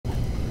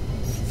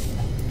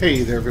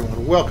Hey there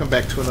everyone, welcome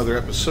back to another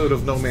episode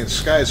of No Man's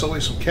Sky. As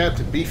always, I'm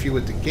Captain Beefy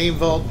with the Game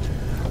Vault.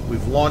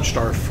 We've launched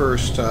our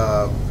first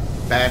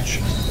batch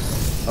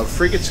of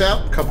frigates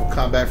out, a couple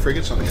combat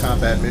frigates on the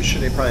combat mission.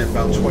 They probably have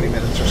about 20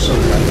 minutes or so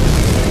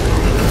left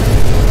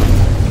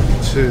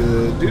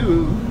to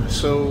do.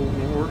 So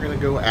we're going to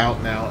go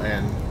out now,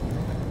 and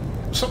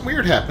something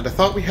weird happened. I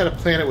thought we had a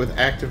planet with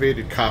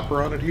activated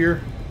copper on it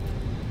here.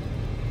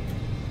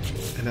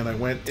 And then I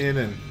went in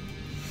and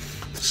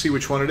to see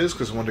which one it is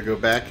because I wanted to go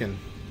back and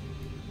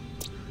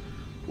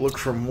look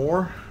for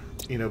more,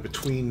 you know,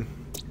 between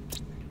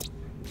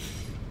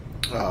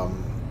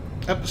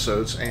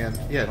episodes, and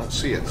yeah, I don't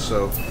see it,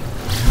 so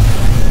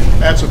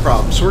that's a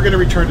problem. So we're going to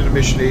return to the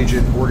mission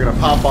agent. We're going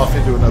to pop off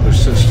into another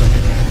system,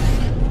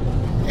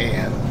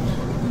 and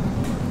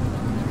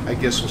I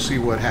guess we'll see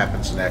what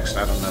happens next.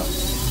 I don't know,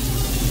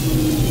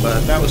 but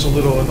that was a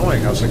little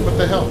annoying. I was like, what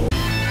the hell?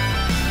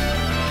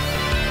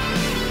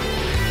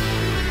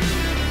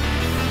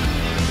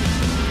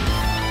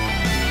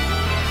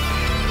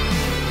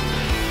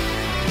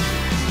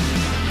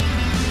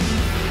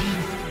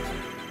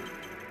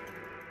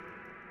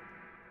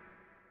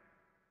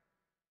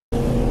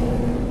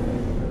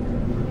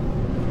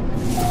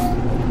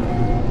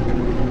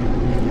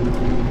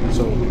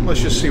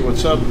 Let's just see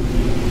what's up.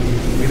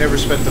 We never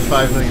spent the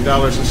 $5 million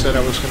I said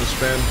I was going to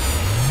spend.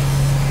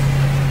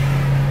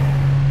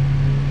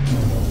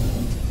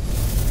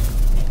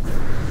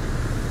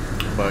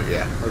 But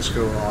yeah, let's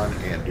go on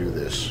and do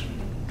this.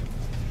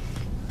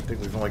 I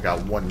think we've only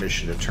got one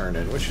mission to turn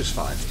in, which is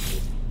fine.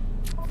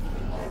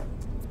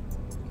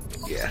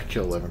 Yeah,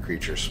 kill 11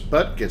 creatures.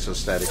 But gets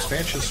us that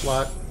expansion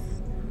slot,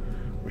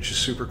 which is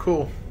super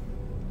cool.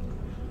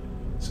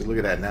 So look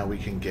at that, now we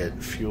can get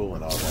fuel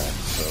and all that,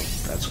 so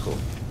that's cool.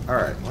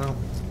 Alright, well,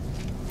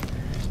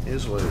 it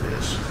is what it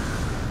is.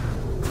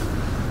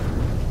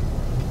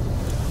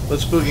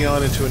 Let's boogie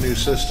on into a new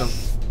system.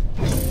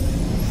 We'll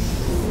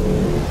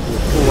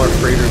pull our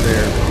freighter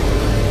there.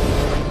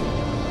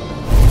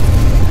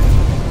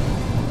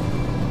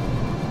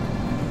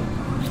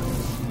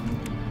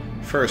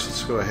 First,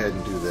 let's go ahead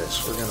and do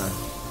this. We're gonna...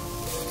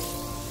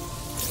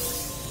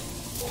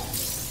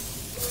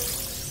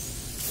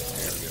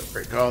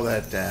 break all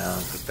that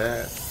down, put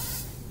that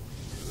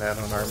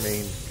on our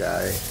main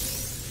guy.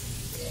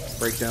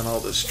 Break down all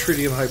this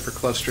tritium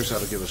hyperclusters,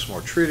 that'll give us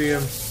more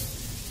tritium.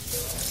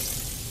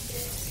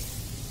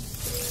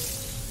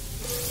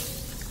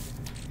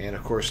 And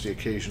of course the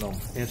occasional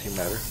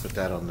antimatter, put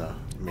that on the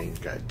main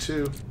guy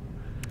too.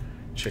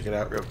 Check it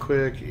out real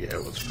quick. Yeah,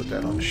 let's put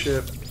that on the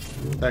ship.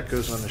 That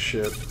goes on the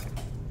ship.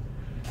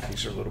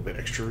 These are a little bit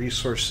extra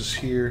resources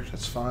here,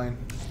 that's fine.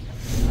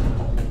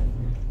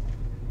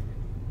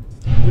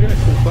 Look at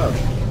that cool cloud.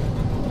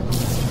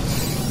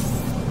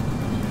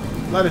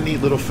 A lot of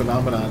neat little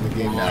phenomena in the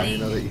game now, you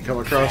know, that you come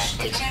across.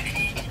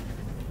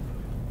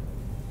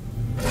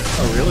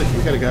 Oh, really?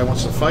 We got a guy who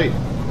wants to fight.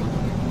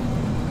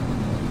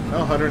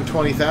 Oh,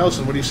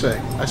 120,000. What do you say?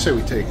 I say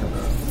we take him.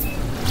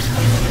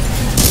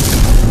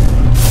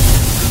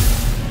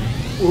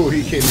 Ooh,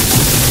 he came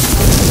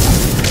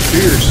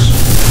fierce.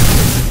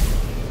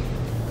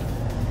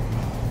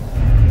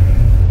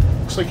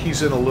 Looks like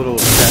he's in a little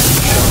attack.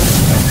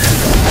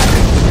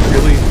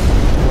 Really? You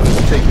wanted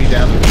to take me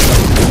down to the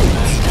shuttle?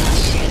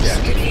 Yeah.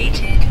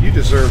 You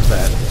deserve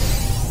that.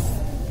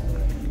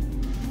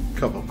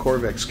 Couple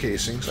Corvex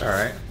casings.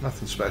 Alright.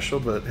 Nothing special,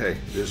 but hey,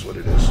 it is what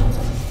it is.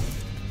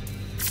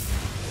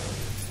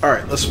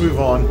 Alright, let's move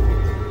on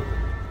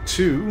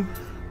to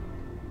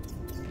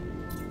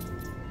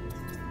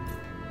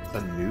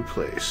a new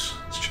place.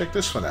 Let's check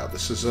this one out.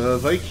 This is a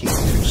Viking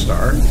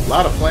 2-star. A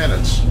lot of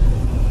planets.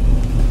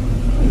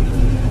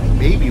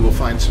 Maybe we'll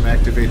find some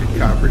activated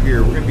copper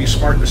here. We're going to be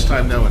smart this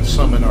time, though, and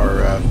summon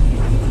our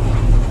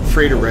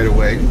freighter right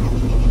away.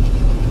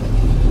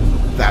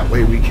 That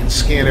way we can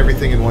scan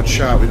everything in one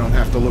shot. We don't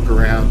have to look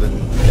around and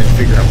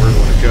figure out where we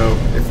want to go.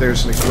 If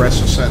there's an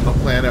aggressive sentinel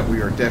planet,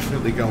 we are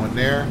definitely going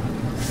there.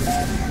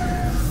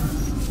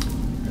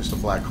 There's the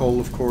black hole,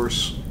 of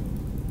course.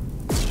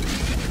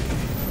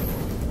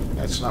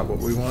 That's not what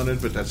we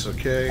wanted, but that's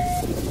okay.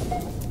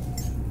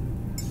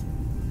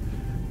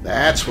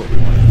 That's what we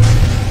wanted.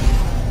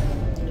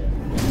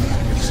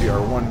 Our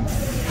one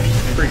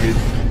frigate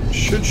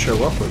should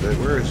show up with it.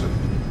 Where is it?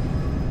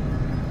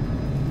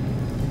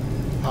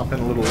 Pop in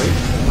a little late. I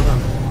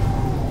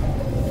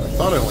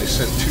thought I only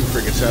sent 2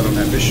 frigates out on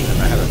that mission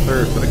and I had a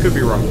 3rd, but I could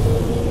be wrong.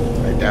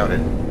 I doubt it.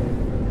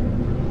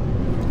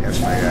 Yes,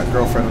 my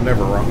girlfriend will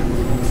never wrong.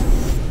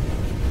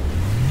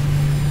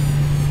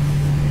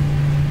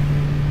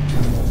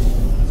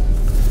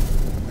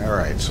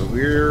 Alright, so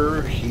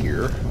we're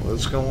here.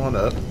 Let's go on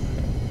up.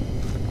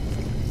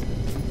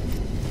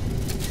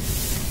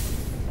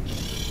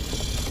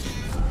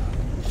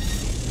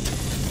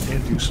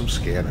 And do some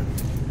scanning.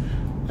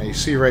 Now you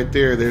see right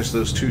there, there's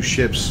those 2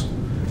 ships.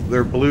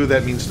 They're blue,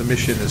 that means the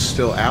mission is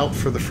still out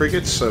for the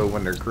frigates, so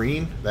when they're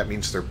green, that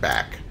means they're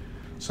back.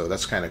 So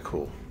that's kind of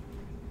cool.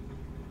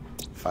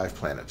 5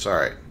 planets,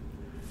 alright.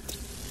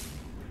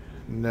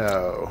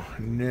 No.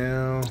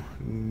 No.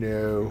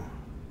 No.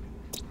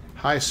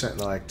 High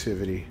sentinel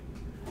activity.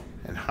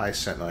 And high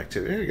sentinel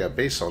activity. We got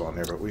base salt on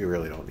there, but we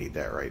really don't need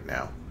that right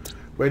now.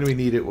 When we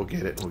need it, we'll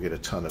get it. We'll get a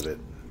ton of it.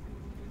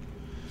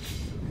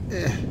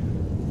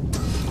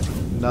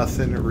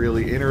 Nothing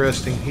really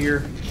interesting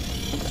here.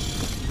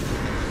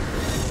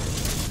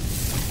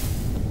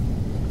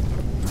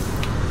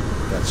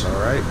 That's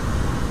alright.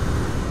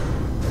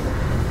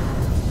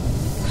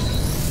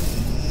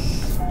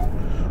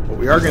 What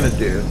we are going to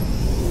do,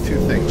 two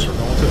things. We're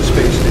going to the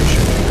space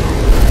station.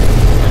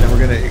 And then we're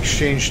going to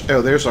exchange...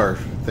 Oh, there's our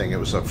thing. It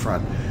was up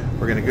front.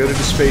 We're going to go to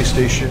the space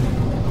station.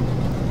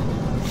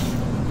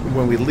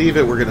 When we leave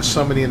it, we're going to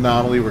summon the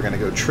anomaly. We're going to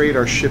go trade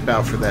our ship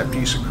out for that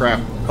piece of crap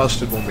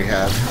busted one we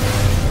have.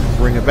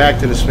 Bring it back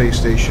to the space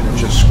station and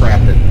just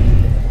scrap it.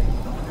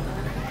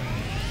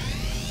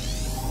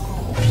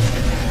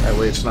 That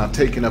way it's not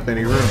taking up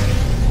any room.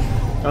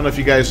 I don't know if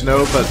you guys know,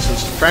 but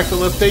since the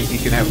Fractal update, you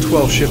can have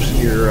 12 ships in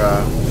your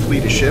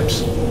fleet of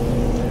ships.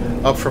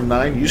 Up from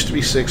 9. Used to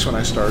be 6 when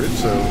I started,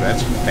 so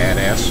that's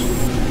badass.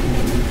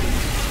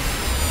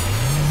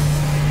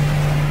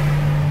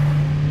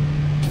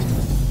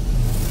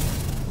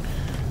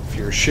 If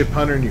you're a ship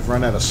hunter and you've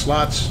run out of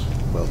slots,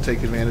 well,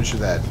 take advantage of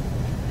that.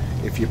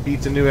 If you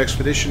beat the new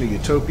expedition, the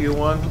Utopia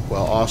one,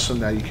 well, awesome.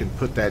 Now you can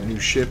put that new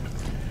ship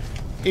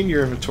in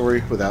your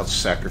inventory without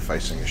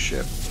sacrificing a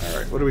ship.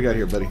 Alright, what do we got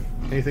here, buddy?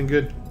 Anything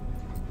good?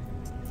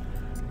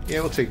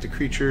 Yeah, we'll take the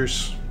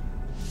creatures.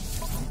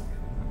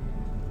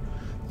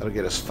 That'll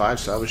get us 5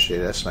 salvage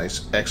data. That's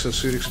nice.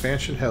 Exosuit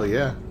expansion? Hell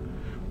yeah.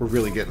 We're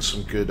really getting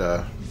some good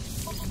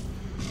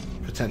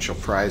potential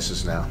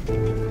prizes now.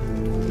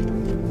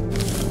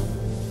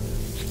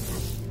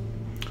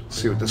 Let's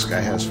see what this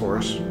guy has for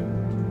us.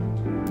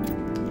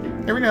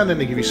 Every now and then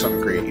they give you something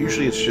great.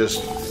 Usually it's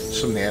just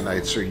some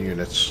nanites or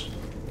units.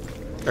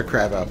 A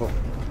crab apple.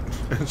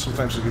 And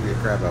sometimes they'll give you a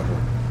crab apple.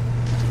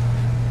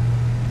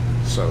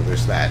 So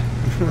there's that.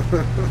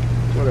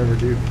 Whatever,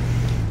 dude.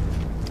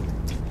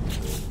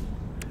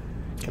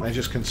 Can I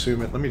just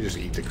consume it? Let me just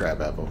eat the crab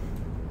apple.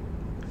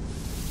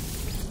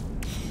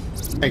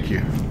 Thank you.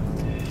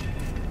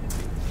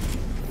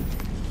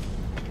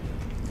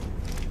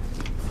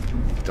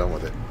 Done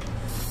with it.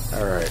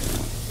 Alright.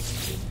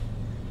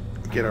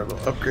 Get our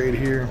little upgrade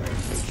here.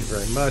 Thank you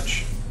very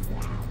much.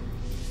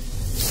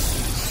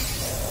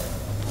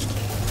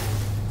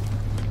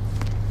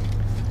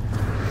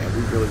 And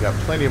we've really got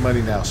plenty of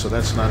money now, so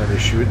that's not an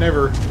issue. It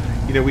never,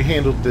 you know, we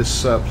handled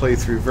this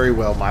playthrough very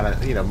well,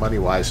 you know,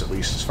 money-wise at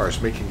least, as far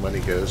as making money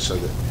goes, so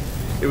that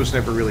it was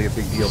never really a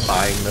big deal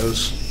buying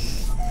those.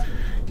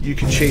 You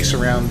can chase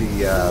around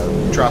the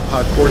drop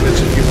pod coordinates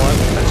if you want.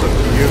 That's up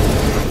to you.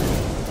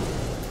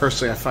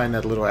 Personally, I find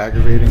that a little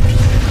aggravating.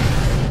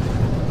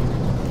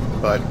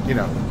 But, you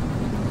know,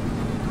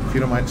 if you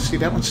don't mind. See,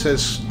 that one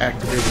says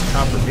activated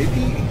copper.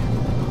 Maybe...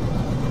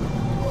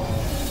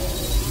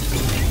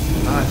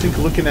 I think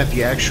looking at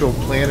the actual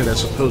planet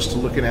as opposed to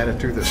looking at it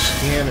through the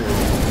scanner.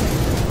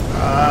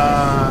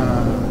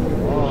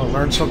 Well, I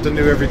learn something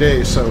new every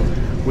day. So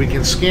we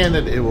can scan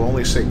it, it will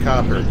only say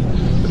copper.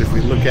 But if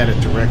we look at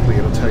it directly,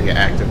 it'll tell you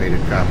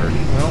activated copper.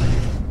 Well,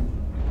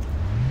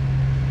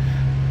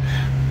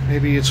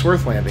 maybe it's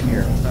worth landing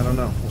here. I don't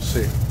know. We'll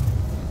see.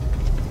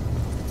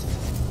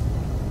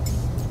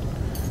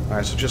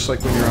 Alright, so just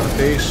like when you're on a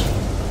base,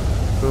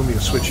 boom, you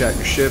can switch out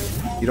your ship.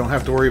 You don't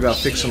have to worry about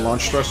fixing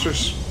launch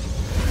thrusters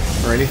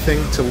or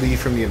anything to leave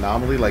from the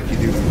anomaly like you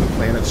do from the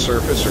planet's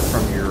surface or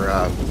from your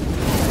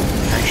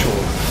actual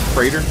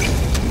freighter.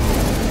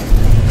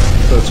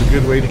 So it's a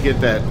good way to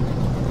get that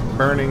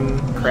burning,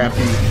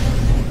 crappy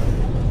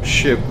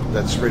ship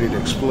that's ready to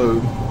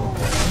explode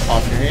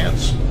off your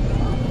hands.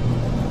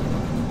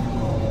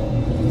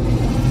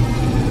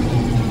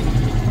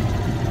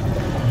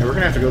 And we're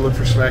going to have to go look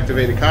for some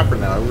activated copper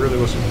now. I really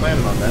wasn't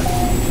planning on that.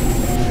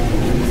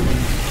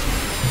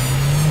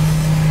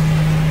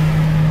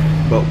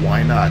 But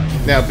why not?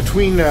 Now,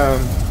 between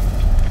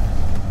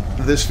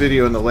this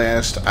video and the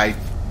last, I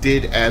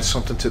did add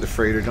something to the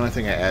freighter. The only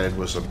thing I added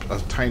was a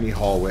tiny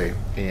hallway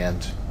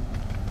and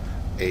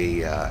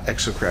a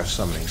exocraft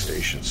summoning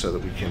station so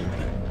that we can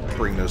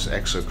bring those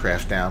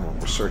exocraft down when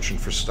we're searching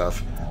for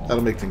stuff.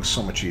 That'll make things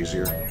so much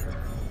easier.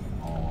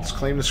 Let's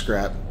claim the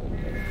scrap.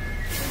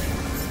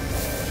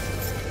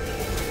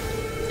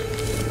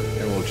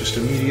 We'll just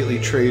immediately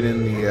trade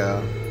in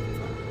the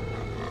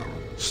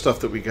stuff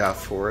that we got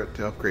for it,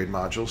 the upgrade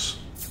modules.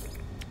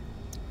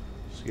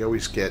 So you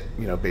always get,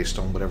 you know, based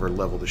on whatever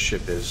level the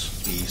ship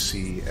is, E,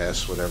 C,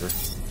 S, whatever.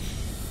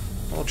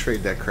 I'll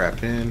trade that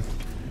crap in.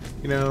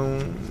 You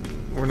know,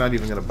 we're not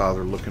even going to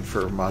bother looking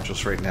for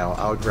modules right now.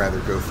 I would rather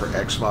go for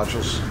X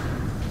modules.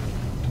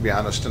 To be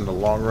honest, in the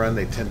long run,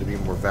 they tend to be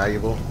more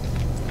valuable.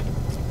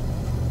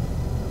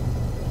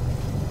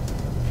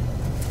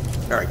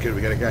 Alright, good.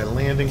 We got a guy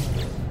landing.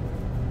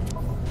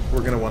 We're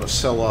going to want to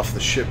sell off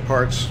the ship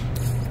parts.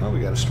 Oh, we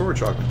got a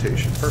storage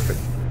augmentation. Perfect.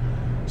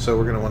 So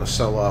we're going to want to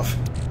sell off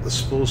the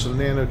spools of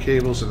nano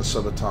cables and the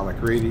subatomic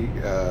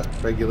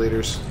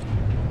regulators.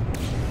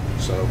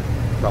 So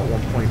About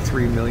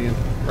 1.3 million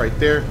right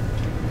there.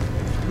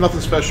 Nothing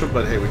special,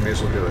 but hey, we may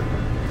as well do it.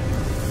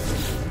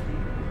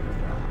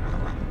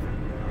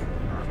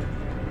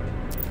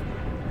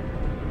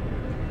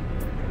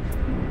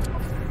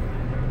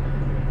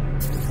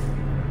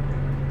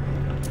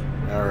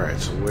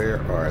 Alright, so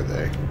where are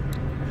they?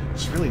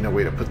 There's really no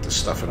way to put this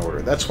stuff in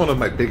order. That's one of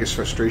my biggest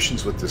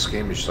frustrations with this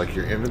game, is like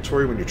your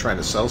inventory when you're trying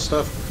to sell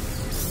stuff.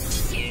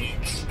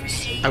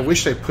 I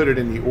wish they put it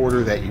in the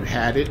order that you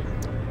had it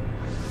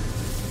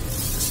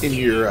in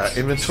your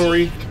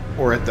inventory,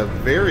 or at the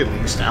very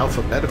least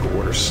alphabetical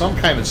order, some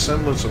kind of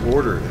semblance of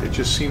order. It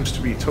just seems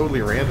to be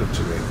totally random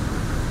to me.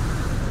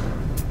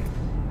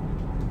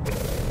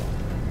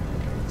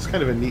 It's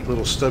kind of a neat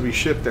little stubby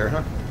ship there,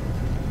 huh?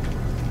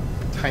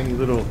 Tiny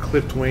little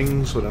clipped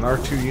wings with an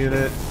R2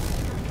 unit.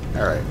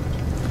 Alright.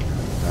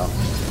 Well,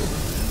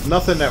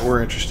 nothing that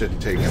we're interested in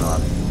taking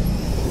on.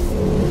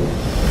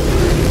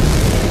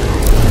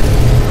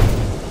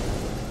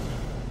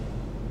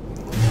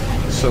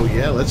 So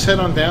yeah, let's head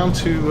on down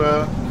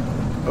to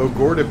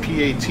Ogorda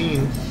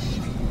P-18.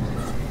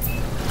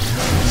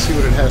 See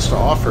what it has to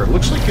offer. It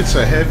looks like it's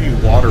a heavy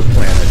water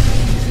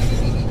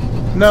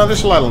planet. No,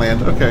 there's a lot of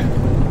land. Okay.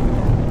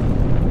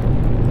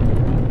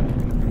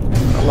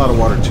 A lot of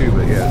water too,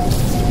 but yeah.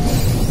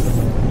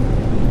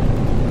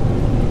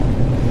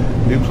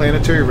 New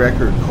planetary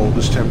record,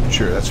 coldest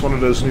temperature. That's one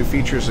of those new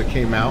features that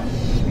came out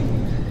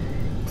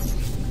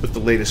with the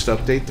latest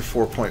update, the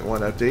 4.1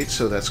 update,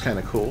 so that's kind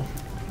of cool.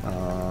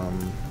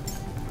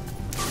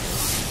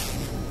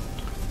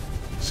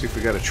 See if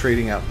we got a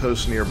trading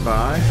outpost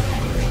nearby.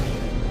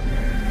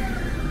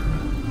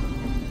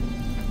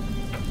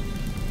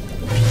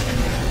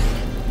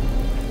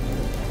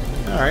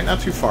 Alright, not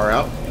too far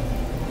out.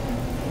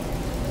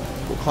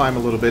 We'll climb a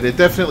little bit. It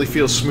definitely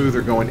feels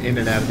smoother going in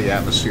and out of the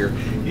atmosphere.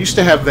 You used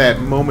to have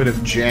that moment of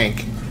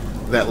jank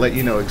that let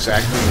you know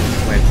exactly when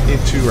you went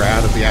into or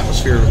out of the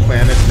atmosphere of a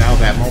planet. Now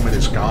that moment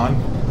is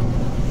gone.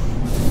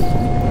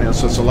 You know,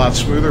 so it's a lot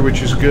smoother,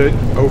 which is good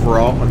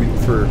overall. I mean,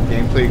 for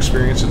gameplay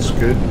experience, it's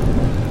good.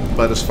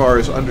 But as far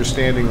as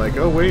understanding, like,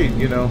 oh wait,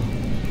 you know,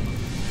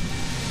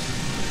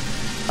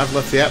 I've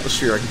left the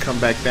atmosphere, I can come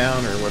back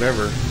down or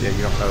whatever. Yeah,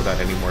 you don't know that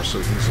anymore so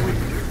easily.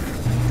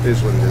 It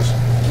is what it is.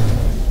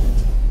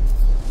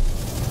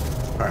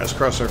 Alright, let's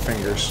cross our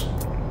fingers.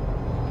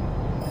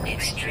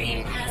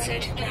 Extreme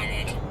hazard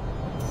planet.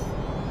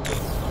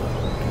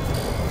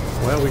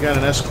 Well, we got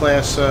an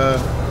S-Class, yeah,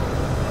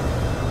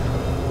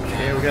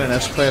 we got an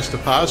S-Class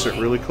deposit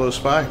really close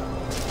by.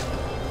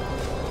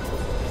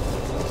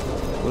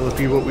 Will it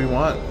be what we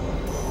want?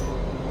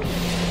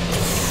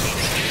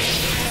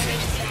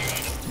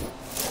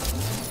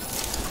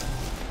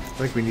 I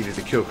think we needed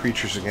to kill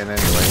creatures again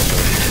anyway, so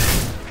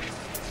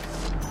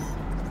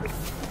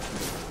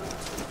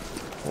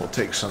we'll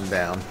take some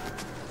down.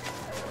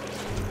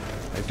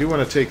 I do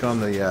want to take on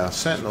the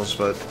Sentinels,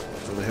 but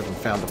really haven't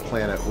found a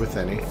planet with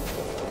any.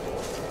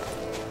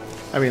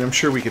 I mean, I'm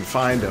sure we can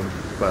find them,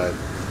 but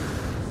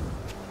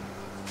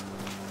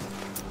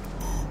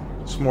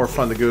it's more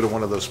fun to go to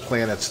one of those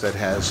planets that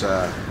has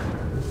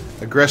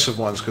aggressive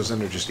ones, because then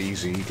they're just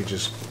easy. You can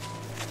just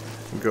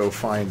go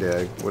find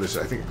a, what is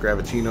it, I think a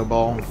Gravitino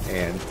ball,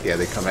 and yeah,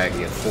 they come at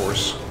you in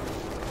force.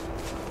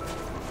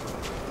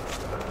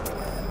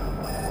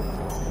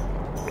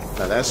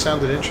 Now that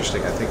sounded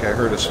interesting. I think I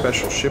heard a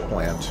special ship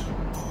land.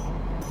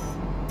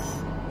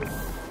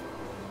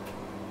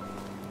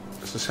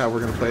 Is this how we're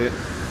going to play it?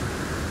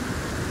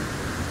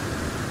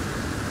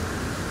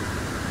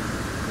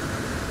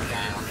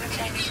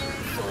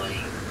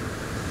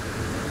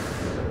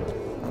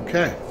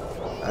 Okay,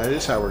 that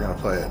is how we're going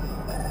to play it.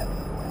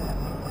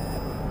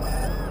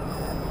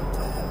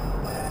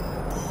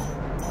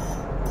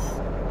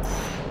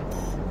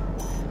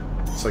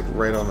 It's like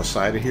right on the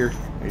side of here.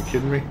 Are you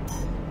kidding me?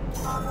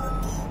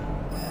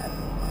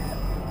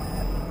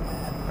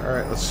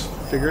 Alright, let's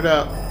figure it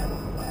out.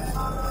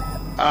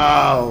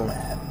 Oh!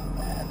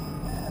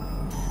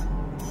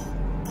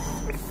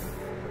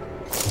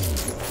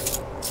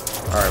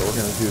 Alright, we're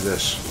going to do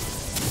this.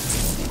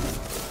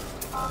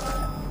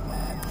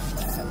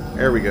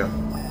 There we go.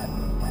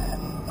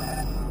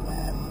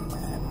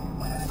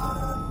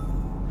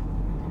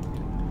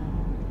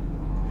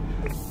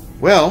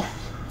 Well,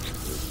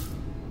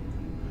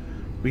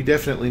 we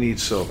definitely need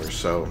silver,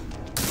 so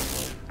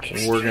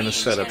we're going to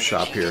set up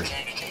shop here.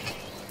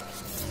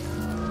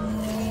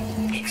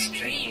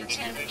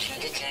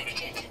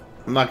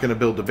 I'm not going to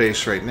build a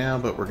base right now,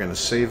 but we're going to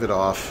save it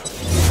off.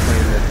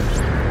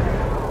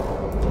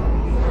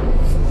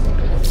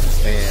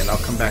 And I'll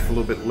come back a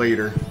little bit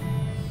later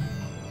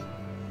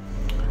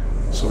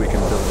so we can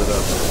build it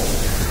up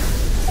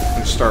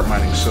and start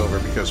mining silver,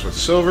 because with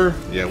silver,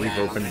 yeah, we've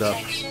opened up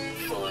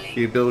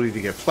the ability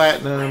to get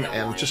platinum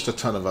and just a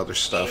ton of other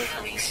stuff.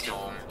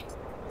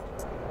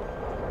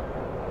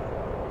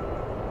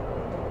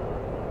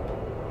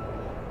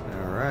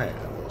 Alright,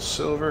 a little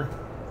silver.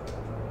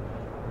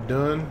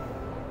 Done.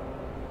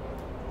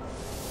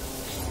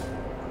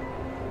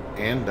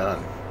 And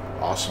done.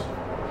 Awesome.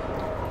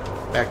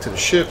 Back to the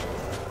ship.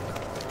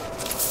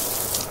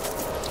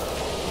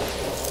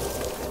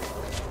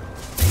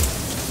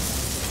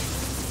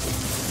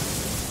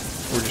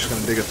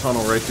 and dig a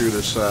tunnel right through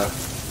this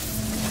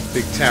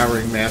big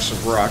towering mass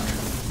of rock.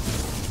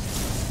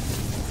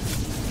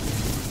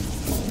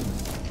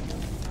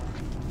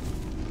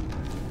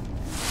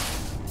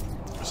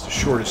 It's the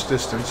shortest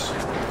distance.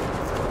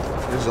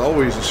 There's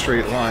always a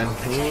straight line.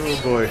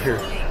 Oh boy, here.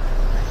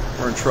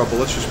 We're in trouble.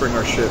 Let's just bring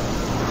our ship.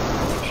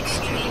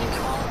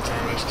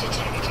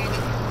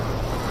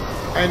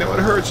 I know it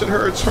hurts, it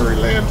hurts. Hurry,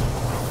 land.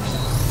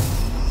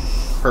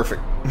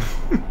 Perfect.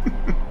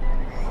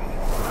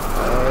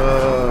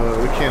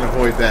 We can't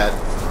avoid that.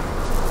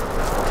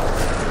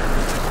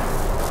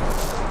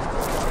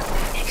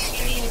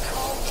 Extreme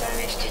cold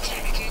damage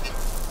detected.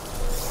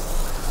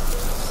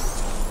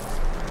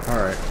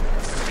 Alright.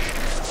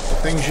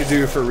 Things you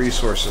do for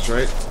resources,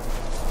 right?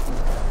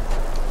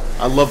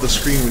 I love the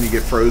screen when you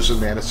get frozen,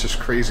 man. It's just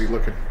crazy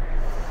looking.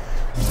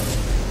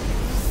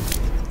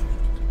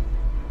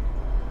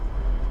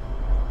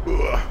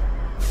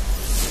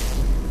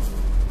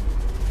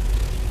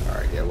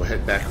 Alright, yeah, we'll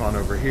head back on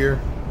over here.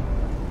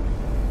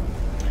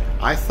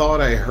 I thought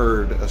I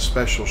heard a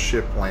special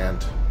ship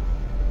land.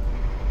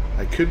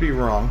 I could be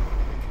wrong.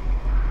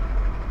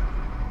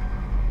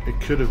 It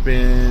could have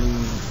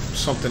been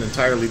something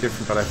entirely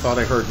different, but I thought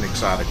I heard an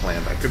exotic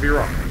land. I could be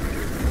wrong.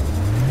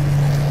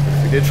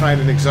 If we did find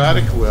an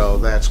exotic, well,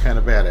 that's kind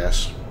of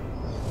badass.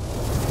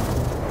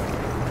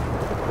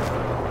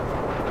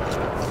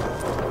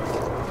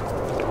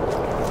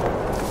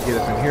 Get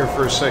up in here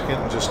for a second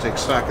and just take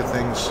stock of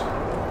things.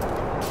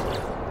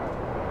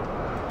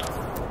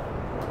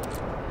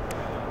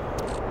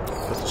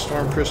 Put the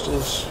storm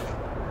crystals.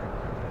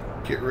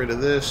 Get rid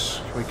of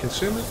this. Can we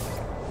consume it?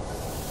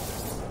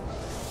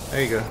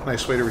 There you go.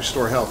 Nice way to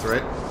restore health,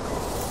 right?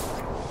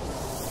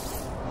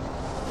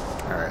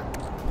 Alright.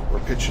 We're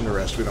pitching the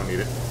rest. We don't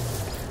need it.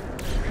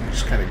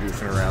 Just kind of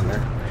goofing around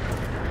there.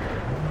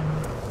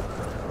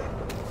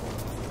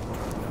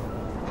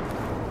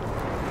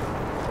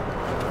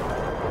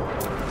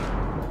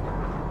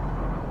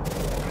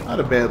 Not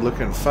a bad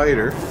looking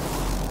fighter.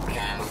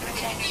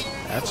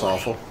 That's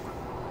awful.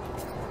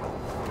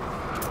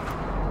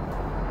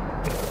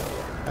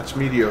 That's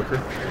mediocre.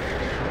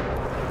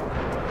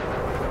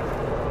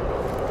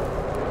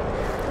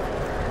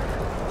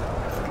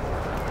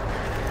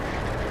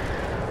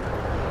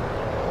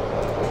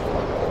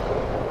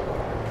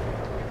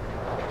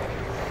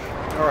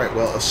 Alright,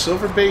 well, a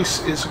silver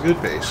base is a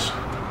good base.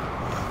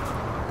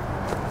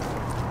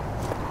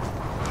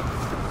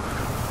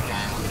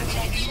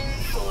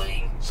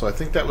 So I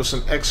think that was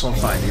an excellent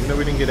find, even though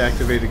we didn't get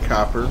activated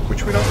copper,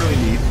 which we don't really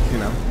need, you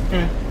know.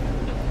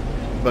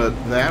 But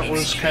that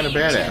was kind of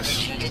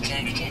badass.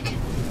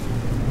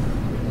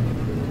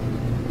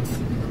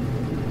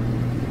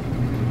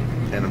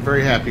 And I'm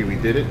very happy we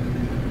did it.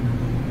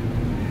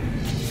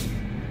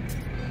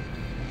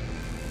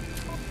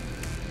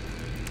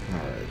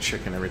 Alright,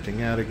 checking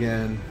everything out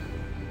again.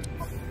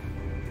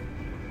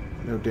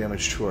 No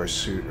damage to our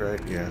suit, right?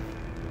 Yeah.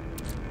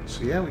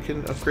 So yeah, we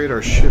can upgrade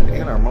our ship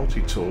and our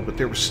multi-tool, but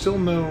there were still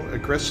no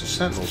aggressive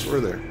sentinels, were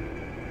there?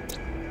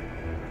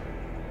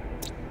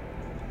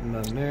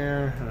 None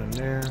there, none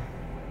there.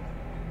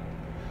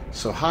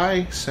 So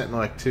high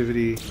sentinel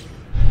activity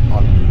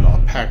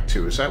on Pack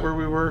 2. Is that where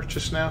we were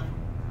just now?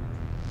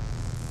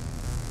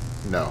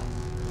 No.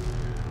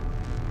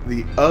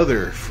 The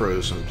other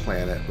frozen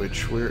planet,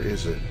 which, where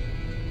is it?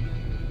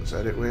 Is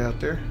that it way out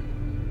there?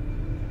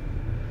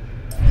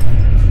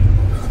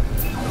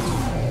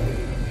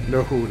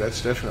 No,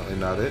 that's definitely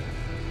not it.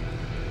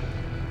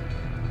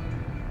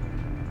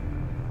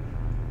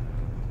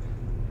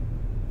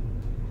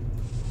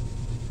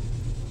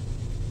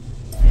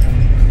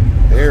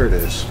 There it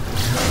is.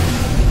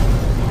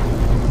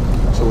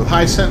 So with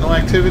high sentinel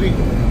activity, we'll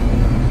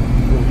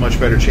have a much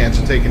better chance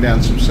of taking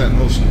down some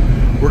sentinels.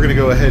 We're going to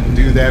go ahead and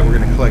do that. We're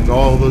going to collect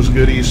all those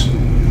goodies,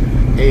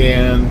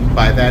 and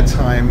by that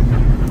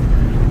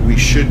time, we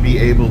should be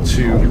able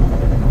to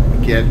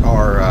get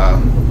our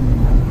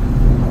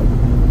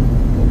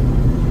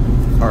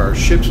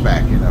ships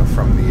back, you know,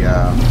 from the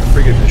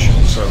frigate mission.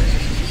 So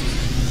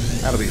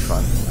that'll be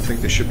fun. I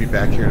think they should be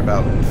back here in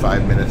about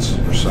 5 minutes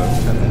or so,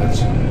 10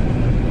 minutes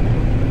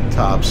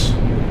tops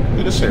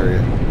in this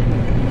area.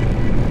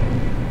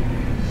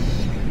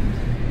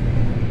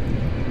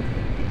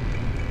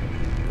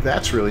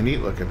 That's really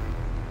neat looking.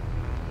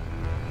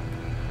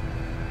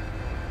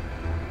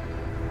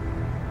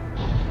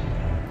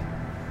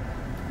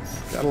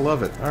 Gotta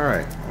love it.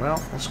 Alright,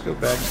 well, let's go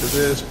back to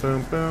this.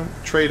 Boom, boom.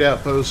 Trade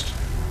outpost.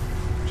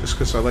 Just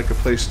because I like a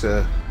place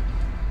to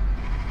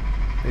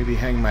maybe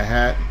hang my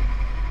hat.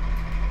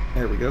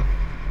 There we go.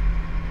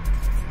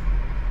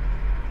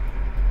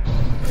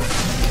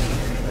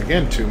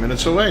 Again, 2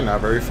 minutes away,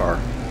 not very far.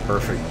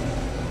 Perfect.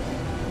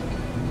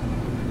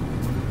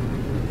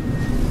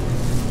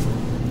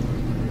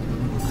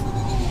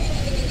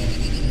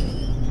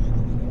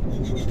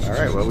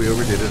 Alright, well, we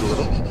overdid it a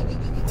little.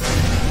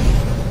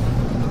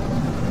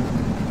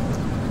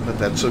 But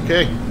that's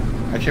okay.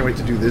 I can't wait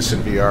to do this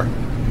in VR.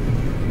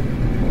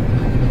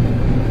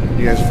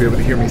 You guys will be able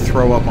to hear me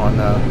throw up on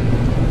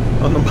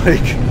the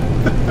mic.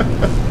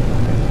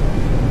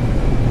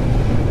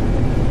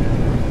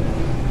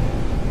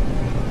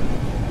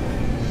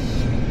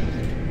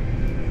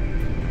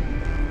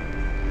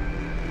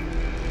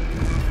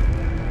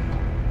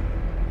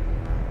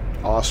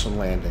 Awesome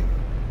landing.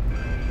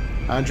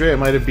 Andre, I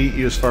might have beat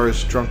you as far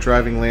as drunk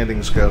driving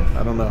landings go.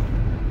 I don't know.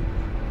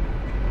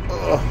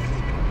 Ugh.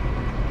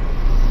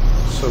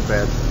 So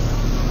bad.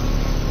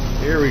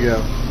 Here we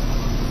go.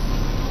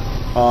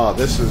 Oh,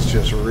 this is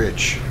just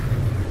rich.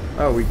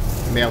 Oh, we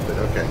nailed it.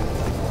 Okay.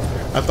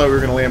 I thought we were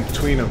going to land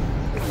between them.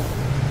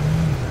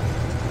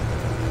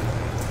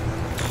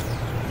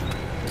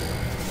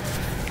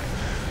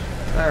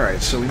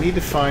 Alright, so we need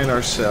to find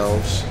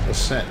ourselves a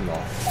sentinel.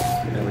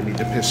 And we need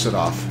to piss it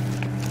off.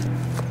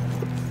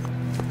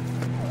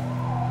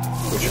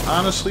 Which,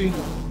 honestly,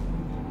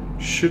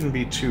 shouldn't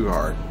be too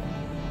hard.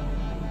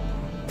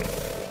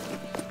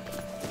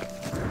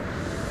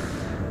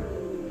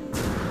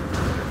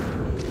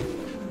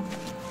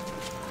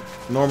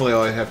 Normally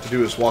all I have to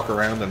do is walk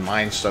around and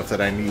mine stuff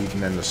that I need,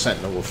 and then the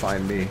sentinel will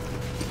find me.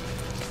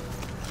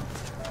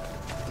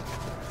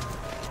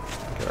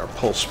 Get our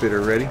pulse spitter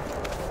ready.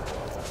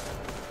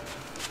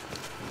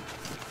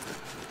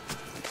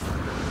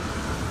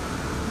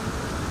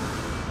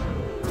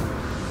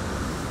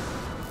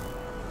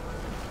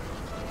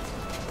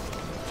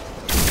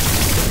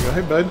 There you go.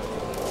 Hey, bud.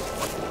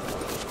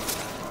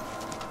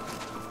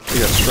 We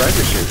got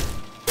Striders here.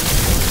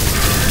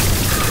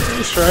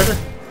 Hey, Strider.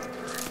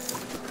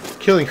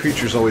 Killing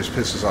creatures always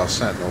pisses off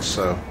sentinels,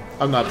 so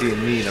I'm not being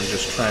mean, I'm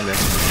just trying to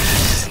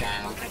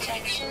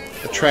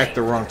attract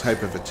the wrong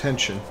type of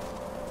attention.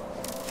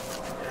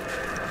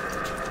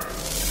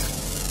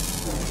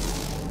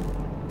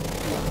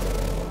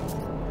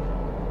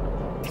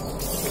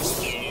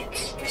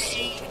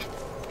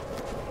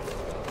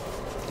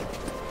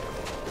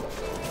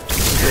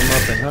 Still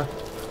nothing, huh?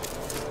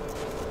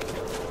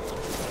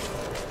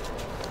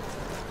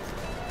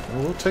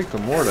 Well, we'll take the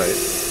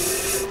Mordite.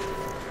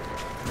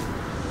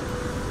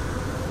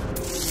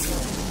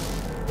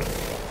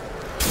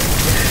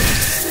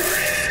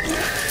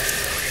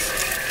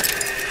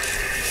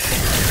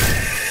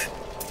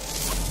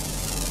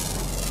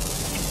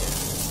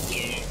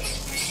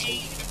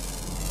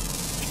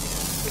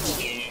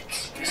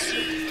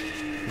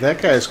 That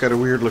guy's got a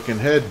weird looking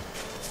head.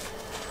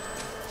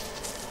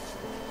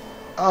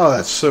 Oh,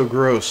 that's so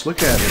gross.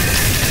 Look at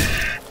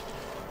him.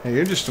 Hey,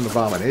 you're just an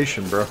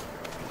abomination, bro.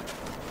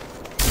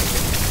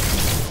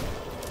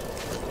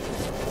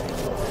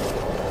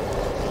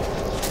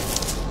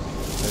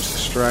 There's the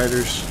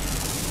Striders.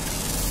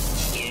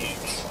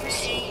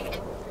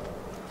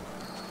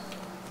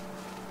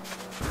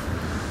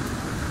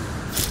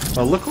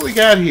 Well, look what we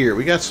got here.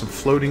 We got some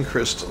floating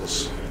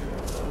crystals.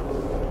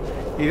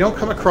 You don't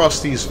come across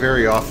these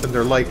very often.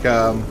 They're like,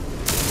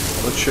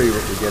 let's show you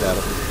what we get out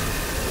of them.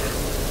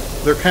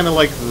 They're kind of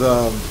like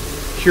the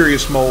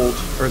curious mold,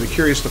 or the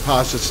curious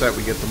deposits that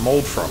we get the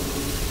mold from.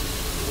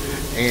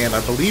 And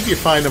I believe you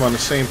find them on the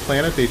same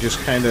planet. They just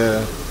kind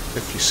of,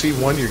 if you see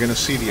one, you're going to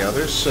see the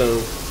other. So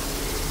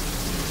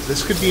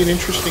this could be an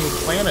interesting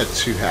planet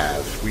to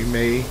have. We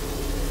may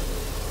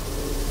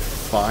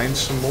find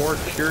some more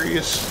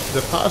curious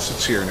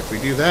deposits here. And if we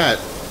do that,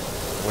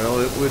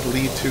 well, it would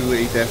lead to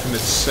a definite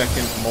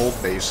second mold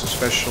base,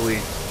 especially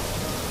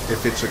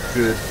if it's a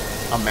good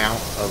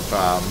amount of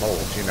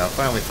mold. You know, if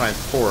I only find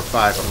 4 or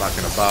 5, I'm not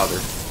going to bother.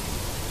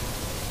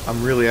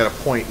 I'm really at a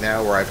point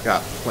now where I've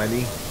got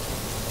plenty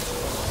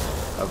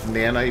of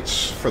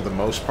nanites for the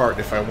most part.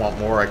 If I want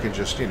more, I can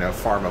just, you know,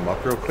 farm them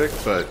up real quick,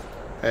 but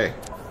hey.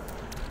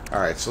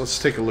 Alright, so let's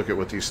take a look at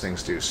what these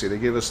things do. See, they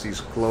give us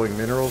these glowing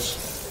minerals.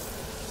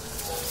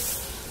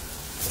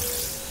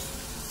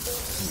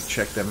 Let me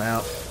check them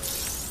out.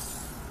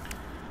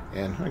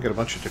 And I got a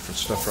bunch of different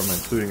stuff from them,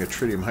 including a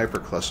tritium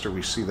hypercluster.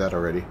 We see that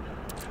already.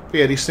 But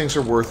yeah, these things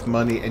are worth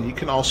money, and you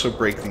can also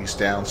break these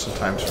down,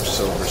 sometimes for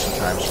silver,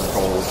 sometimes for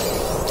gold,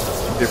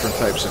 different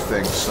types of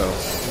things, so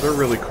they're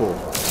really cool.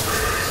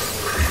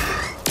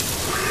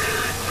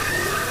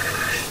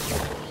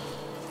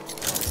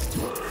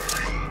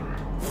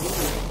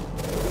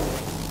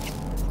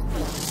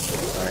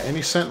 Alright,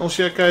 any sentinels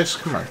yet, guys?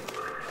 Come on.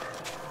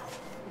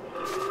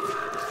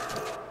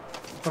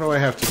 What do I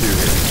have to do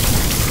here?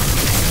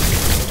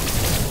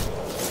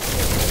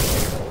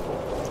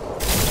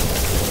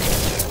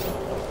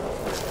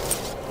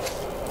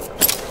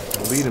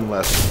 Lead him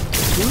less.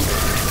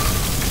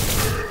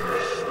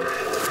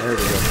 There we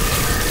go.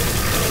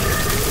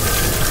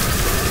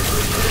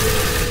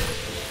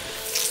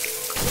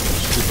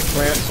 Stupid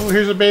plant. Oh,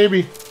 here's a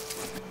baby.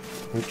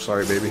 Oops,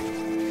 sorry, baby.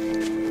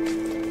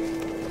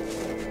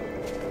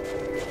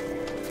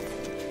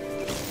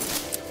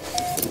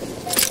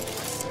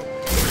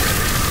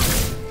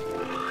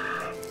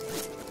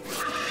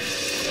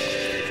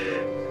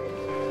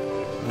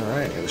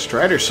 Alright, got a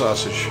Strider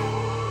sausage.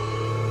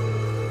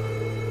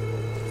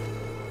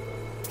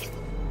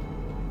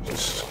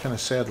 Kind of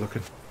sad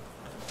looking.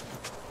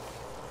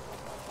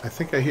 I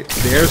think I hit.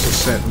 There's a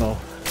sentinel.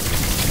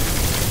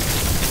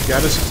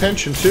 Got his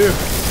attention too.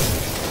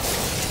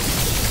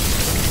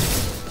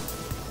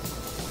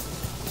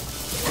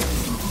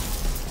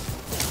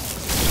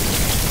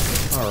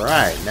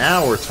 Alright,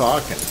 now we're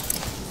talking.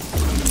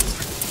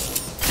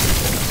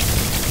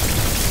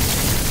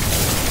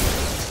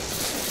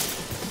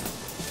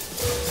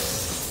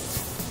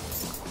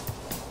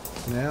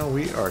 Now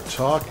we are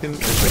talking.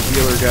 There's a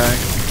healer guy.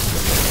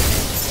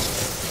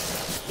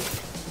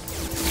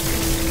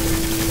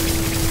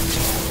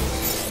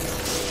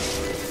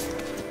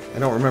 I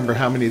don't remember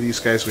how many of these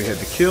guys we had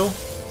to kill.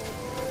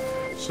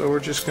 So we're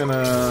just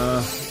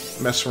gonna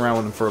mess around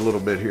with them for a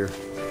little bit here.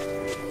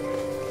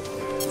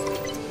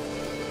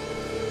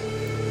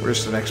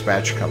 Where's the next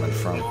batch coming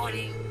from?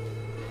 Warning.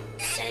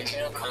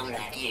 Sentinel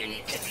combat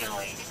unit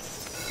deployed.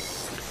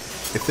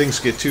 If things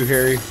get too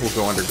hairy, we'll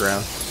go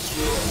underground.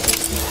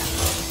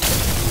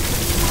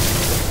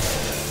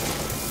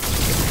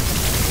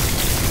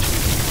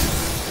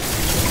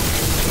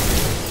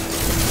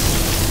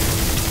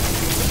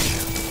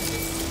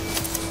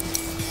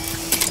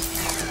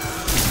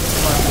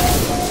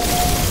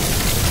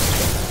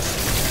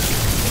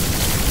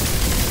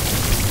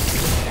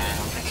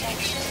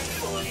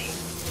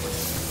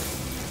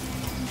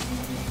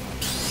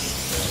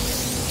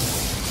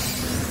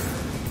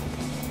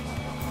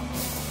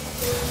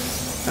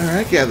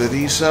 Alright, gather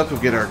these up.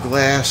 We'll get our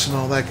glass and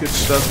all that good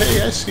stuff.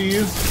 Hey, I see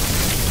you.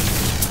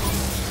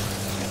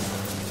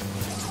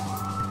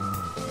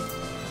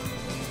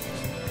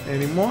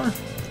 Any more?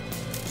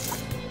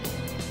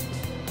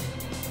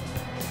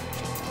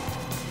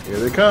 Here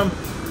they come.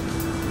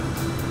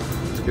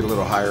 Let's get a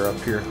little higher up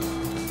here.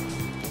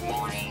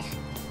 Warning.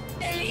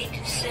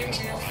 Elite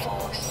Sentinel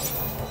Force.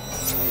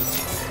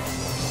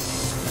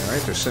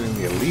 Alright, they're sending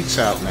the elites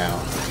out now.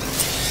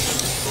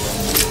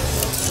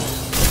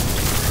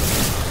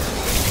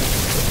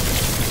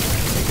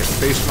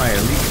 Face my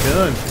elite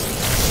gun.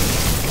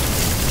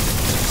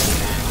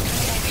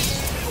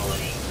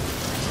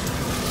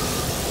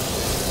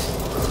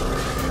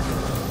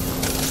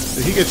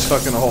 Did he get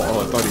stuck in a hole? Oh,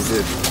 I thought he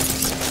did.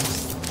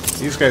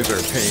 These guys are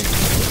a pain.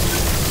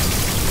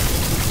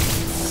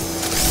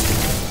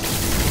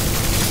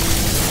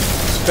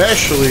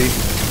 Especially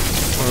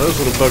one of those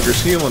little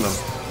buggers healing them.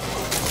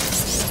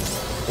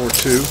 Or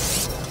two.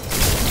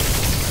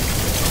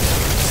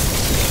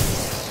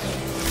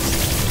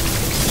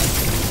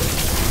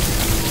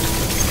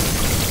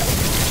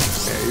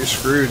 You're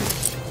screwed.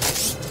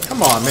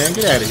 Come on, man.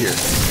 Get out of here.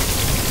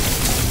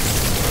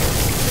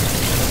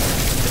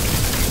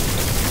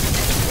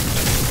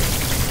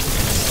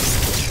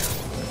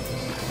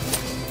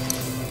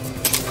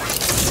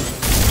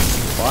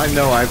 Well, I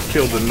know I've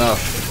killed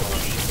enough.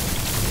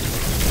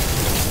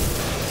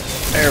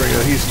 There we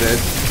go. He's dead.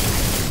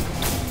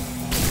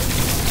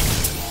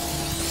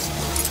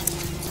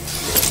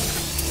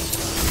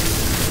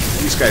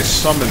 These guys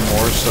summon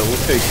more, so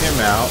we'll take him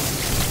out.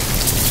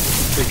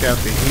 Take out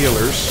the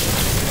healers.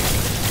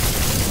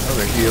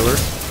 Another healer.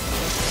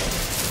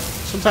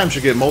 Sometimes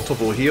you get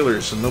multiple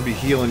healers and they'll be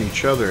healing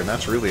each other, and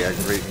that's really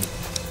aggravating.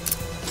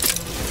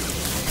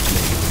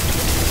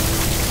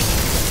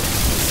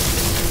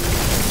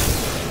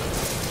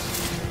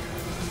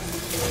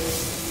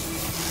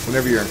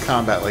 Whenever you're in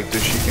combat like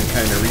this, you can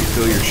kind of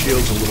refill your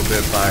shields a little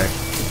bit by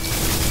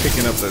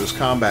picking up those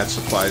combat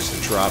supplies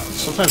that drop. And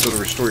sometimes it'll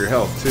restore your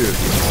health too if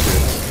you want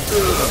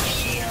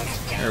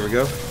to. There we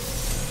go.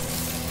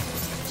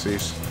 See,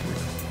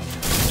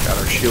 got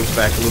our shields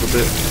back a little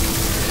bit.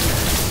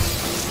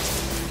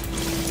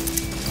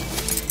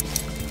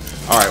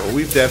 Alright, well,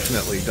 we've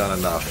definitely done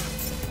enough.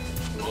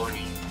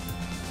 Warning.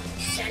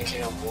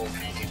 Sentinel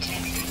warfare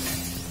detected.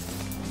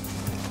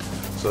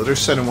 So they're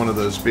sending one of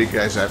those big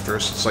guys after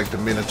us. It's like the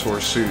Minotaur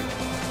suit.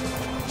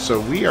 So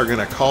we are going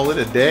to call it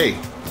a day.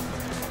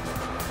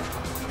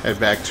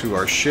 Head back to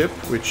our ship,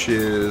 which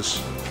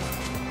is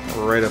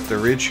right up the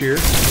ridge here.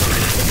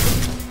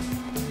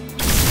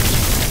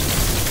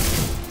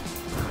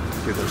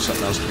 Give them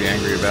something else to be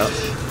angry about.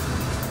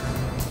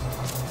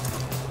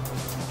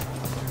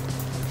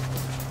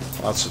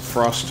 Lots of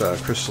frost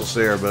crystals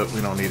there, but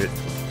we don't need it.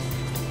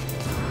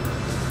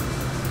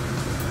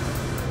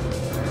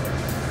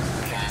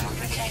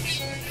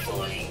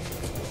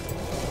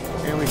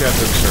 And we got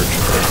those search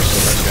things,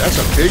 so that's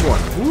a big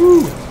one.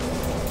 Woo!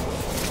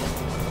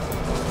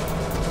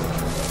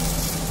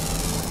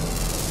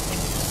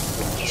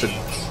 It's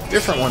a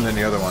different one than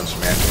the other ones,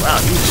 man. Wow,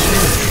 he's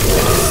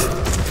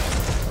huge.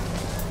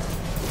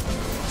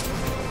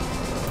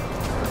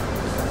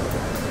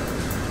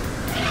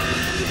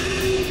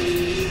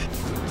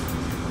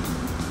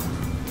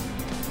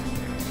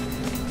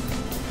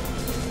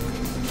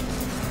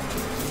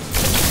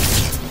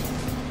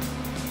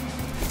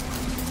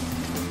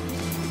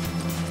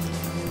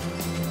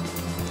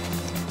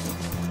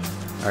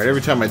 Alright,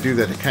 every time I do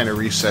that, it kind of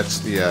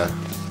resets the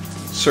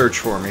search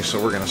for me,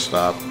 so we're going to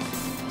stop.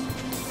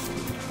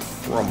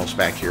 We're almost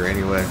back here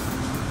anyway.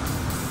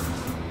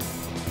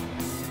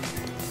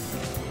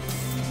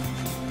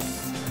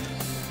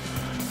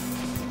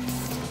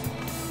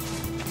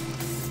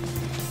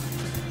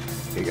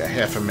 You got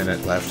half a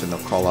minute left and they'll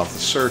call off the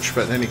search,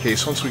 but in any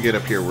case, once we get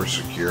up here, we're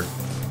secure.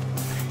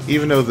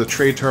 Even though the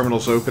trade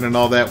terminal's open and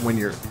all that, when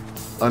you're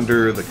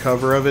under the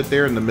cover of it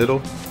there in the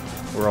middle,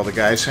 where all the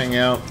guys hang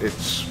out, it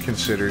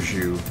considers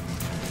you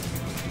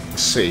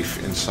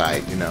safe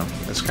inside, you know.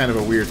 That's kind of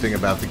a weird thing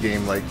about the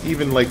game. Like,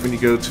 even like when you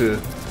go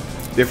to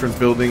different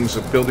buildings,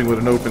 a building with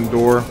an open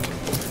door.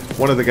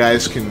 One of the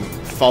guys can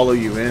follow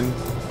you in,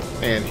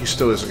 and he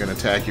still isn't going to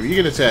attack you. You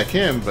can attack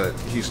him, but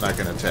he's not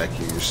going to attack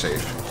you. You're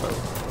safe.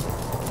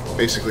 So,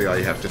 basically all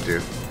you have to do.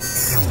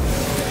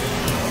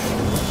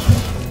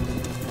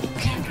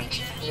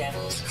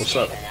 What's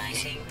up?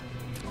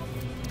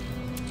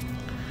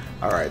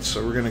 Alright,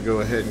 so we're going to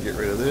go ahead and get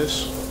rid of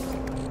this.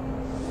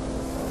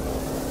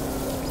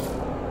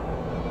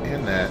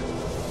 And that.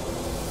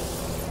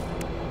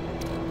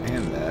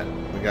 And that.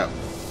 We got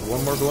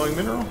one more glowing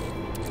mineral.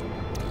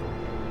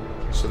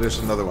 So there's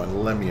another one,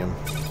 lemium.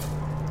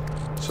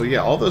 So yeah,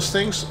 all those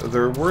things,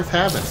 they're worth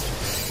having.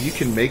 You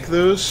can make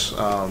those.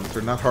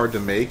 They're not hard to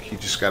make. You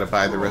just got to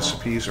buy the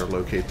recipes or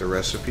locate the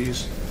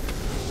recipes.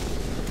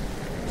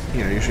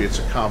 You know, usually it's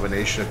a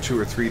combination of 2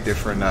 or 3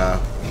 different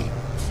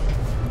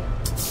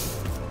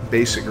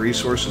basic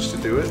resources to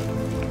do it.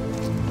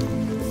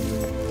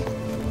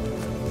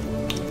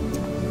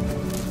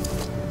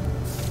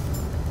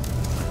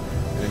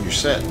 And then you're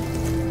set.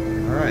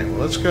 Alright, well,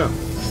 let's go.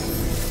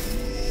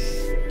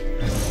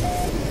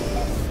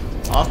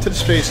 Off to the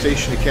space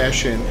station to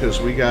cash in,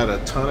 because we got a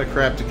ton of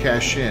crap to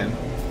cash in.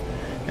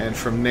 And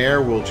from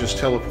there, we'll just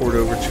teleport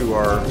over to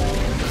our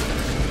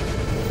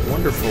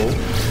wonderful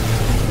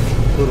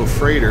little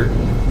freighter.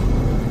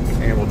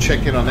 And we'll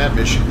check in on that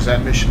mission, because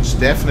that mission's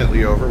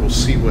definitely over. We'll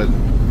see what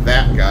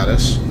that got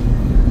us.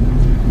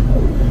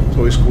 It's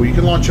always cool. You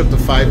can launch up to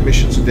 5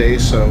 missions a day,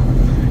 so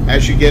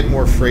as you get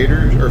more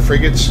freighters or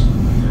frigates,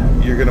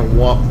 you're going to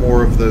want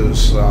more of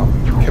those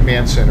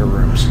command center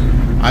rooms.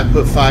 I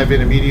put 5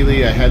 in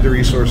immediately. I had the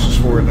resources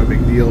for it, no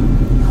big deal.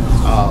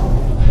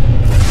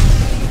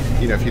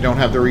 You know, if you don't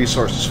have the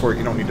resources for it,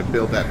 you don't need to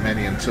build that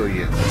many until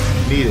you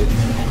need it.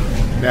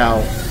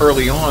 Now,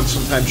 early on,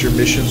 sometimes your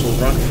missions will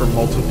run for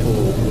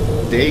multiple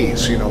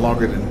days, you know,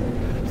 longer than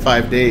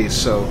 5 days.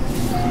 So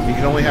you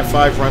can only have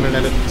 5 running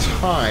at a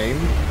time.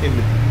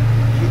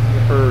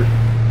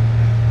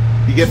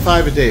 You get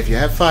 5 a day. If you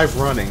have 5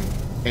 running,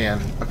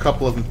 and a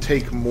couple of them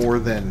take more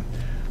than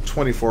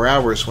 24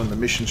 hours when the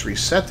missions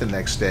reset the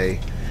next day,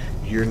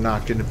 you're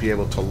not going to be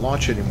able to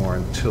launch anymore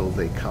until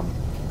they come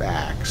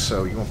back.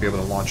 So you won't be able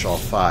to launch all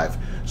 5.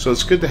 So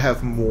it's good to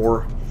have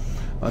more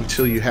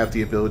until you have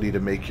the ability to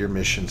make your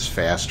missions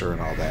faster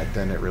and all that.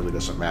 Then it really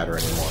doesn't matter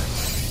anymore.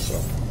 So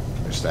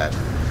there's that.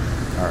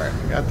 Alright,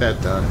 we got that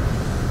done.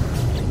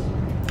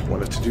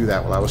 Wanted to do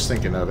that while I was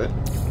thinking of it.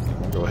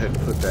 We'll go ahead and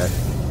put that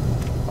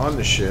on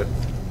the ship.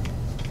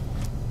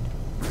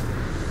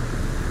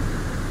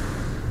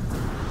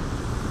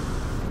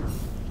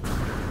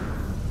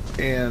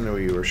 And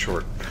we were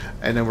short.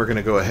 And then we're going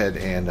to go ahead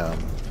and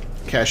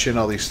cash in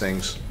all these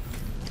things.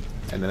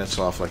 And then it's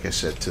off, like I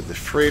said, to the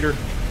freighter.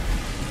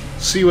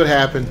 See what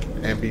happened,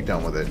 and be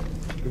done with it.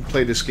 You can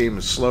play this game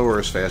as slow or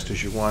as fast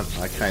as you want.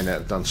 I kind of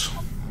have done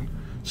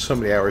so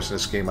many hours in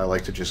this game, I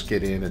like to just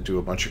get in and do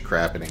a bunch of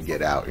crap and then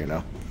get out, you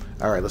know.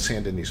 Alright, let's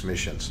hand in these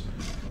missions.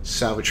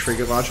 Salvage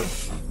frigate module.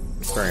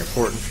 Very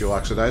important. Fuel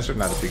oxidizer,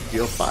 not a big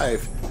deal.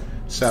 5.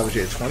 Salvage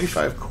at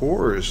 25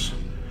 cores.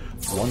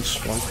 One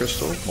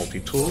crystal,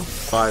 multi-tool,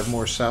 5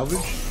 more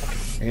salvage,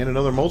 and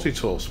another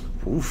multi-tools.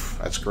 Oof,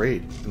 that's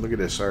great. And look at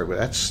this. Alright, but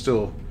that's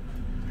still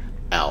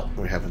out.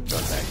 We haven't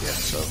done that yet,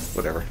 so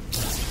whatever.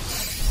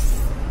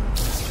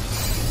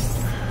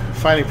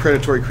 Finding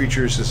predatory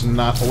creatures is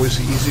not always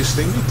the easiest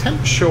thing. They tend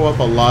to show up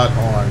a lot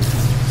on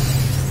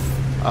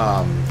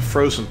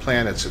frozen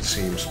planets, it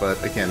seems,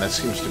 but again, that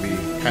seems to be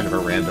kind of a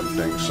random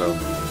thing, so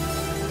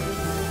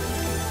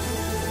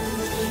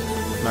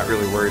I'm not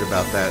really worried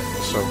about that.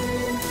 So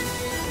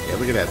yeah,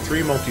 look at that.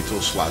 3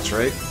 multi-tool slots,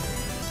 right?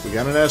 We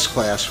got an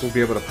S-Class. We'll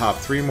be able to pop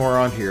 3 more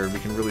on here, and we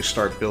can really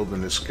start building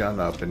this gun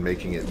up and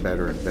making it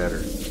better and better,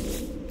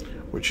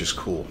 which is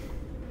cool.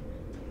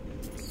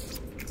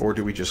 Or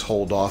do we just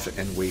hold off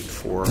and wait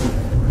for a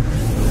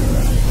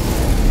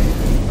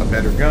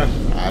better gun?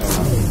 I don't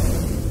know.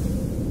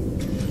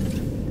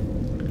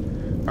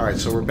 Alright,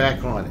 so we're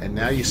back on, and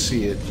now you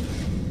see it.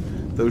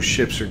 Those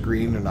ships are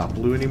green, they're not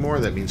blue anymore.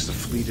 That means the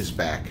fleet is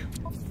back.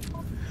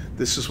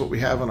 This is what we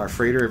have on our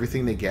freighter.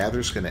 Everything they gather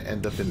is going to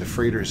end up in the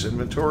freighter's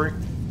inventory.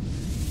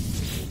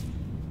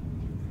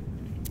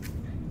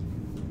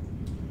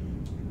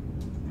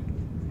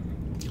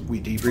 We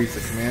debrief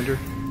the commander.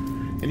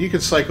 And you can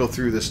cycle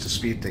through this to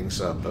speed things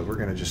up, but we're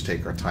going to just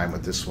take our time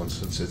with this one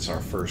since it's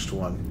our first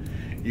one.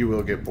 You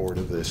will get bored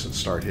of this and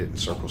start hitting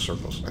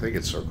circles. I think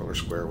it's circle or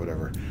square,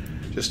 whatever,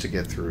 just to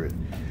get through it.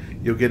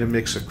 You'll get a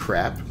mix of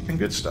crap and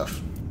good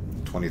stuff.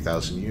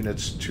 20,000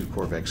 units, 2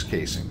 Corvex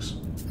casings.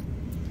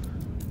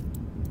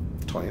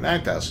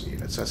 29,000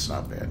 units, that's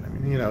not bad. I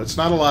mean, you know, it's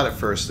not a lot at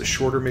first. The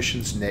shorter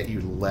missions net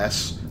you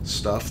less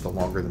stuff. The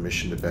longer the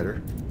mission, the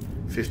better.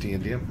 50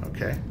 indium,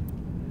 okay.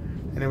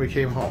 And then we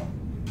came home.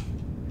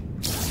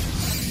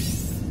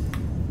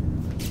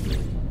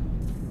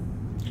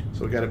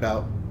 So we got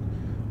about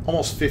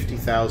almost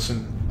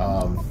 50,000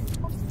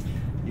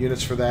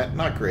 units for that.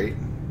 Not great.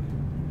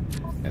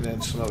 And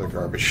then some other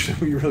garbage that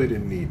we really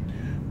didn't need.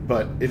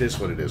 But it is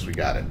what it is. We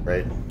got it,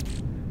 right?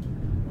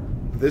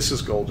 This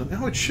is golden.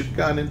 No, it should have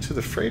gone into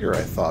the freighter,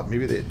 I thought.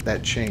 Maybe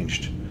that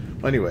changed.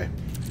 Well, anyway,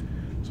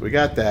 so we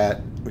got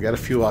that. We got a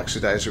fuel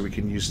oxidizer. We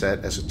can use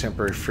that as a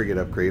temporary frigate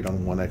upgrade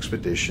on one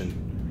expedition.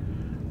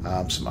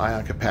 Some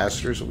ion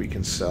capacitors that we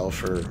can sell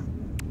for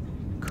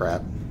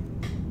crap. A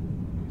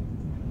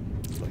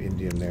little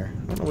indium there.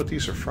 I don't know what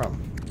these are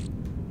from.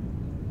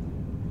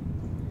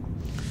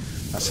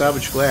 Now,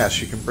 salvage glass,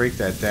 you can break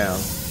that down.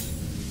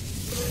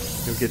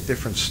 You'll get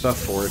different stuff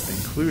for it,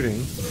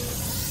 including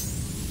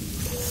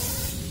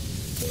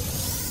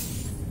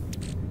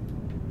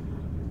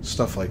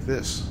stuff like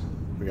this.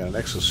 We got an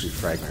exosuit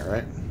fragment,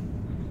 right?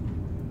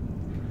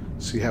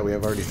 See how we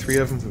have already 3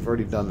 of them? We've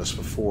already done this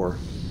before.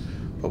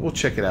 But we'll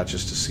check it out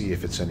just to see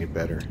if it's any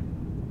better.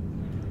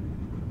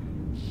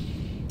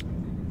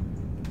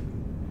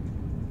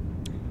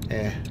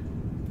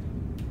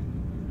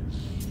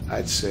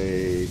 I'd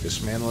say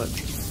dismantle it.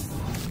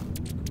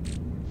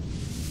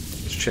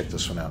 Let's check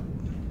this one out.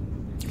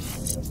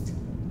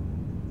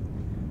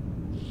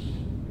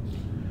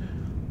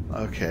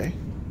 Okay.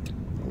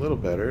 A little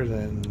better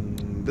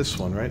than this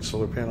one, right?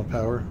 Solar panel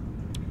power.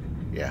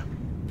 Yeah.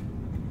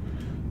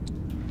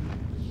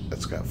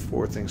 That's got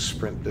 4 things: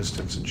 sprint,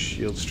 distance, and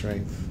shield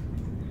strength.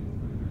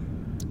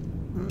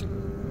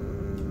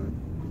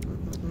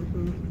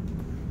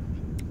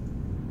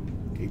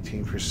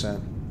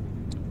 18%.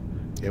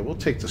 Yeah, we'll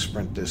take the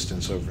sprint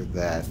distance over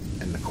that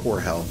and the core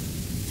health.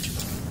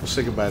 We'll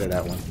say goodbye to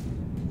that one.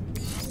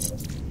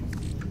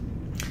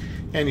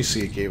 And you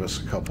see it gave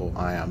us a couple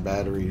ion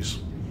batteries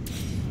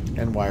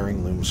and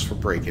wiring looms for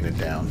breaking it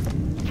down.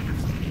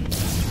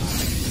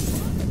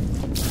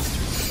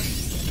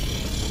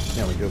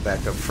 Now we go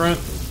back up front,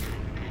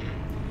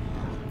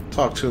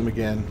 talk to him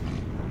again,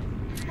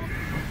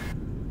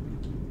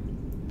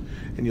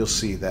 and you'll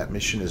see that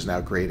mission is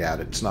now grayed out.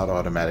 It's not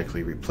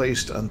automatically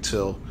replaced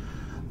until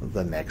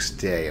the next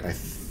day, and I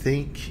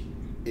think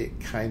it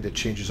kind of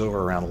changes over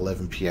around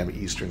 11 p.m.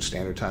 Eastern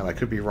Standard Time. I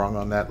could be wrong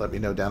on that. Let me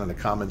know down in the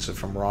comments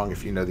if I'm wrong,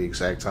 if you know the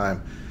exact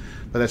time.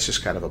 But that's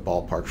just kind of a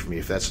ballpark for me.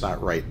 If that's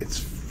not right,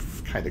 it's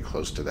kind of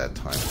close to that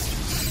time.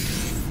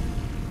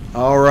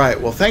 All right.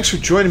 Well, thanks for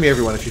joining me,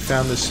 everyone. If you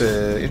found this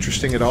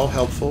interesting at all,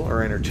 helpful,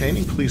 or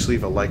entertaining, please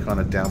leave a like on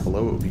it down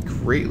below. It would be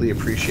greatly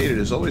appreciated.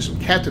 As always, I'm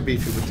Captain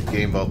Beefy with the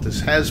Game Vault.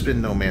 This has been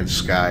No Man's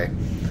Sky.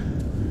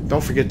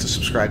 Don't forget to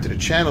subscribe to the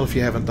channel if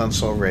you haven't done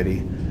so already,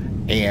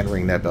 and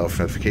ring that bell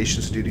for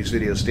notifications to do these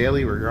videos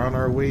daily. We're on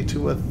our way to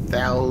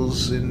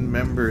 1,000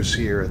 members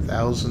here,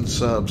 1,000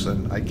 subs,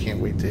 and I can't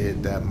wait to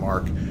hit that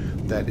mark.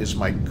 That is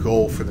my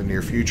goal for the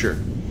near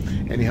future.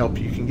 Any help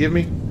you can give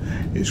me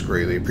is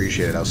greatly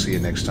appreciated. I'll see you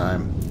next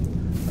time.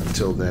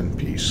 Until then,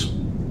 peace.